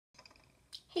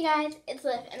Hey guys, it's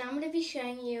Liv, and I'm going to be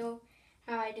showing you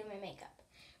how I do my makeup.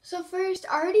 So first,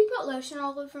 I already put lotion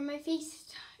all over my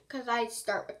face, because I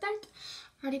start with that.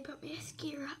 I already put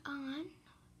mascara on,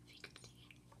 if you can see.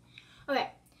 Okay,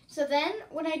 so then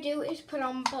what I do is put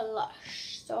on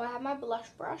blush. So I have my blush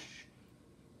brush,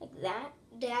 like that,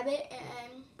 dab it,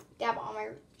 and dab on my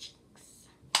cheeks.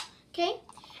 Okay,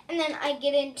 and then I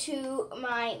get into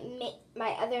my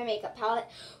other makeup palette.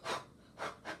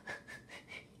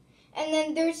 And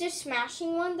then there's this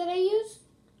smashing one that I use.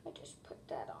 I just put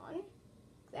that on,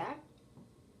 like that.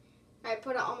 I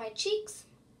put it on my cheeks,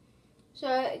 so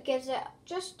it gives it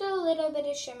just a little bit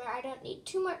of shimmer. I don't need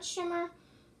too much shimmer,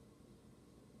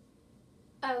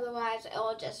 otherwise it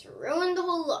will just ruin the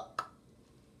whole look.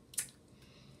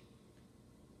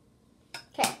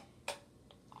 Okay,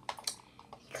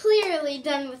 clearly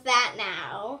done with that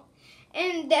now.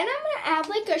 And then I'm going to add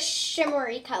like a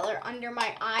shimmery color under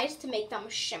my eyes to make them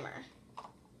shimmer.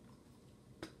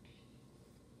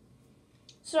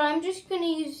 So I'm just going to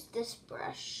use this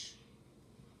brush.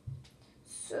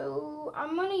 So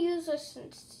I'm going to use a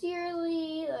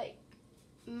Sincerely, like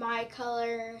my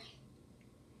color.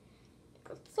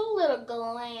 It's a little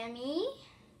glammy.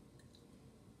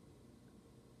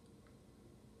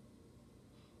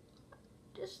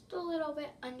 Just a little bit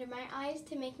under my eyes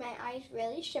to make my eyes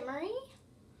really shimmery.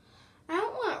 I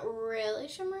don't want really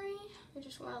shimmery. I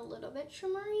just want a little bit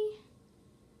shimmery.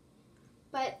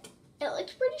 But it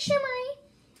looks pretty shimmery.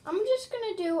 I'm just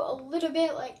going to do a little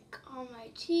bit like on my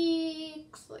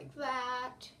cheeks, like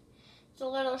that. It's a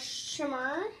little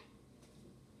shimmer.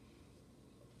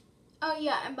 Oh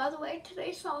yeah, and by the way,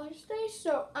 today's Father's Day,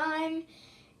 so I'm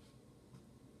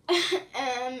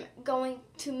going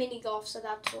to mini golf, so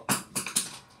that's what.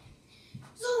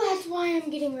 So that's why I'm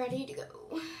getting ready to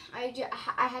go. I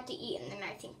had to eat, and then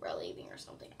I think we're leaving or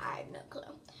something. I have no clue.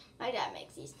 My dad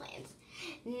makes these plans,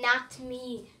 not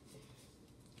me.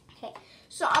 Okay,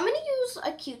 so I'm going to use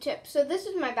a Q-tip. So this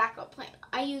is my backup plan.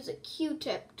 I use a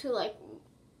Q-tip to like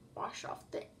wash off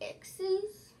the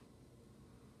excess.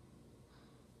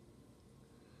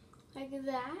 Like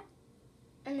that.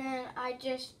 And then I'm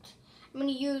going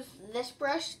to use this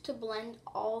brush to blend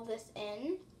all this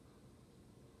in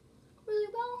really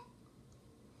well.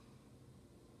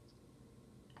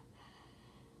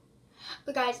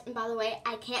 But guys, and by the way,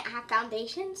 I can't have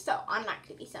foundation, so I'm not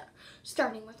going to be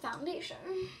starting with foundation.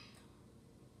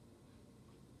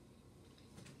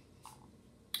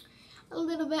 A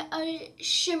little bit of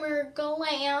shimmer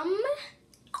glam.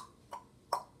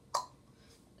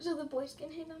 So the boys can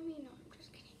hit on me? No, I'm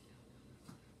just kidding.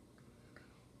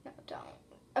 No, don't.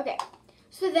 Okay,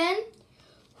 so then,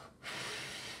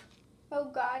 oh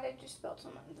God, I just spilled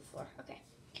some on the floor. Okay.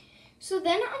 So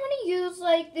then I'm going to use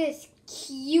like this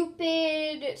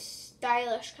Cupid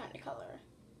stylish kind of color.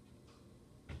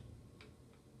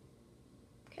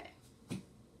 Okay.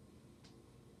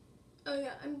 Oh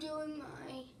yeah, I'm doing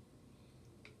my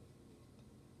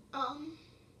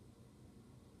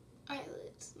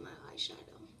eyelids, my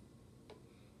eyeshadow.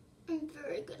 I'm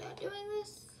very good at doing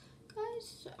this,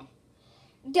 guys, so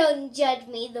don't judge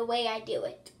me the way I do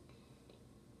it.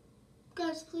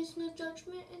 Guys, please no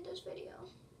judgment in this video.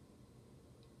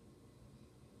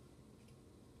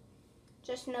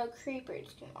 Just no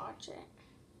creepers can watch it.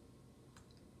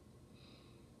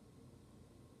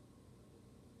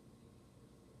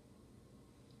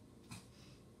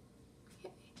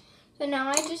 Okay. So now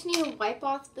I just need to wipe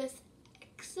off this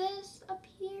excess up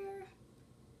here.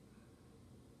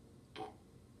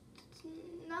 It's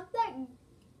not that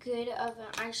good of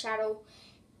an eyeshadow,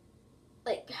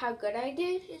 like how good I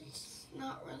did. It's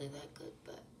not really that good,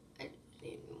 but I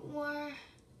need more.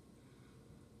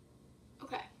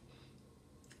 Okay.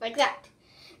 Like that.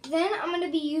 Then I'm going to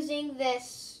be using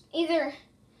this either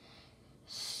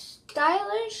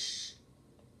stylish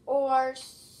or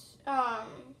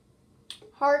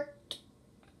heart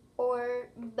or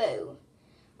bow.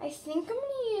 I think I'm going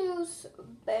to use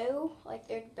bow, like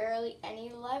there's barely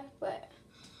any left, but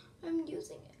I'm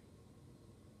using it.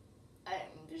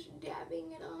 I'm just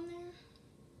dabbing it on there.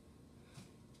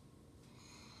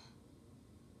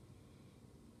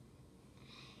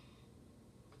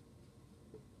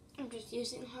 I'm just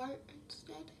using heart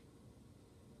instead.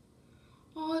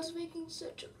 Oh, it's making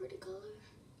such a pretty color.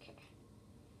 Okay.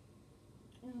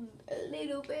 A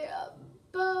little bit of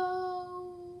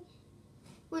bow,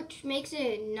 which makes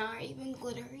it not even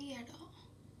glittery at all.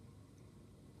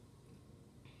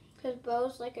 Because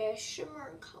bow's like a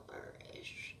shimmer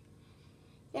color-ish.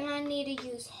 Then I need to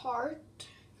use heart,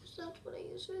 because that's what I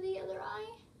use for the other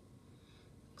eye.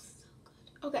 Looks so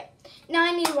good. Okay, now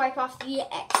I need to wipe off the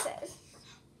excess.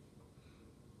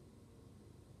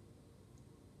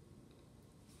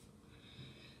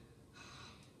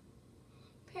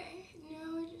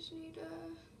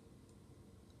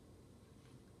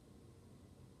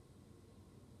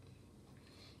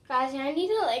 Guys, I need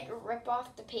to like rip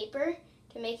off the paper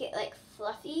to make it like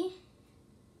fluffy.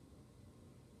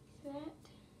 See that?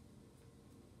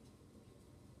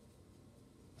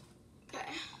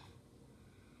 Okay.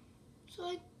 So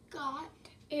I got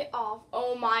it off.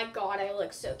 Oh my god, I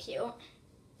look so cute.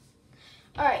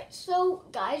 Alright, so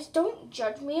guys, don't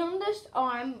judge me on this.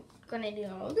 I'm gonna do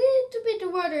a little bit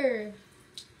of water.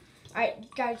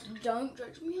 Alright, guys, don't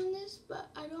judge me on this, but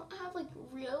I don't have like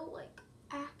real like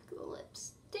actual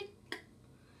lipstick.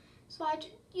 So I just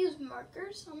use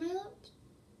markers on my lips.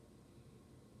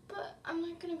 But I'm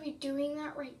not gonna be doing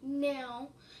that right now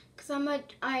because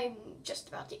I'm just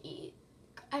about to eat.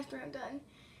 After I'm done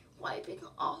wiping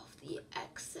off the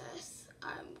excess,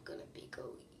 I'm gonna be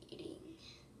eating.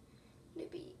 I'm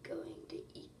gonna be going to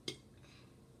eat.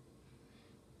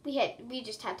 We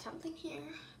just had something here,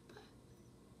 but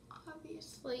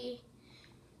obviously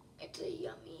it's a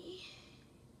yummy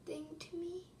thing to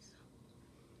me. So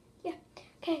yeah.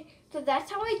 Okay, so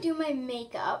that's how I do my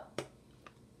makeup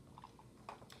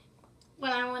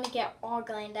when I want to get all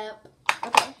glammed up.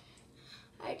 Okay,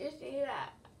 I just do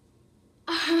that.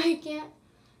 I can't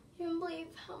even believe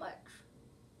how much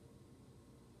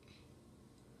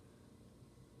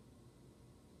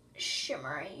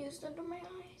shimmer I used under my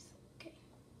eyes. Okay.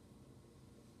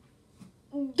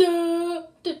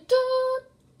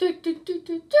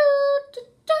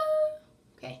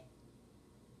 Okay.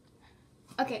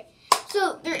 Okay.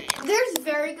 So there's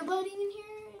very good lighting in here.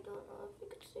 I don't know if you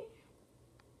can see.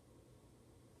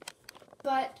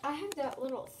 But I have that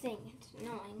little thing. It's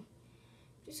annoying.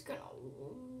 Just gonna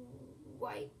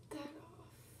wipe that off.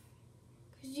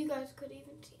 Because you guys could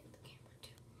even see in the camera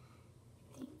too,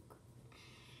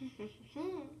 I think.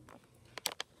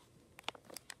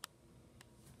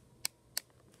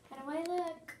 How do I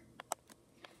look?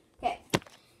 Okay.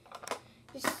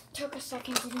 Just took a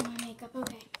second to do my makeup.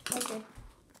 Okay, we're good.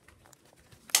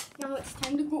 Now it's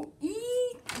time to go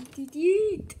eat.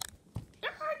 Eat.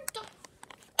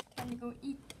 Time to go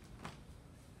eat.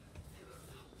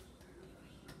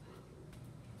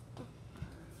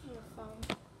 On the phone.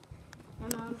 My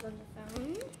mom's on the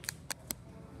phone.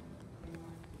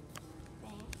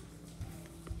 Bang.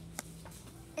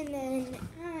 And then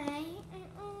I am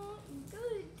all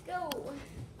good to go.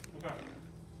 Okay.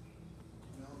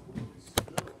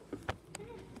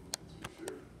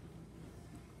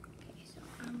 Okay, so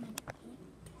I'm gonna eat.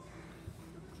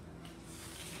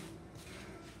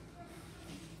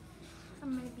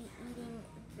 I'm gonna be eating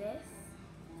this,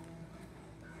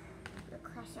 the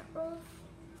crescent roll.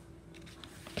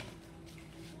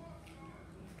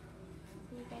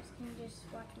 So you guys can just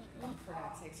watch me eat. Oh, for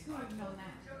God's sakes, who would have known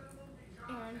that?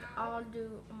 And I'll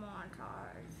do a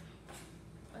montage.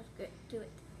 Let's do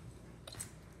it.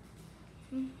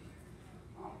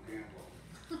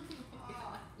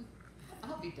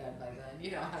 I'll be done by then. You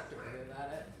don't have to worry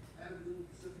about it.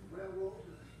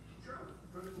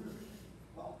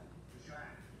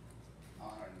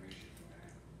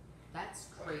 That's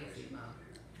crazy, Mom.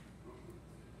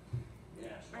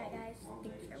 Alright guys,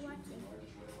 thanks for watching.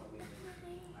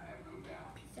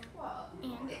 Well,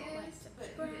 And it like, is, but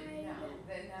subscribe, no,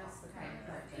 then that's the kind of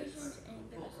part that's notifications, and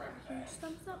give us bull crap. a huge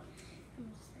thumbs up. I'm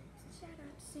gonna start shout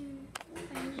out soon.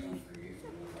 Bye.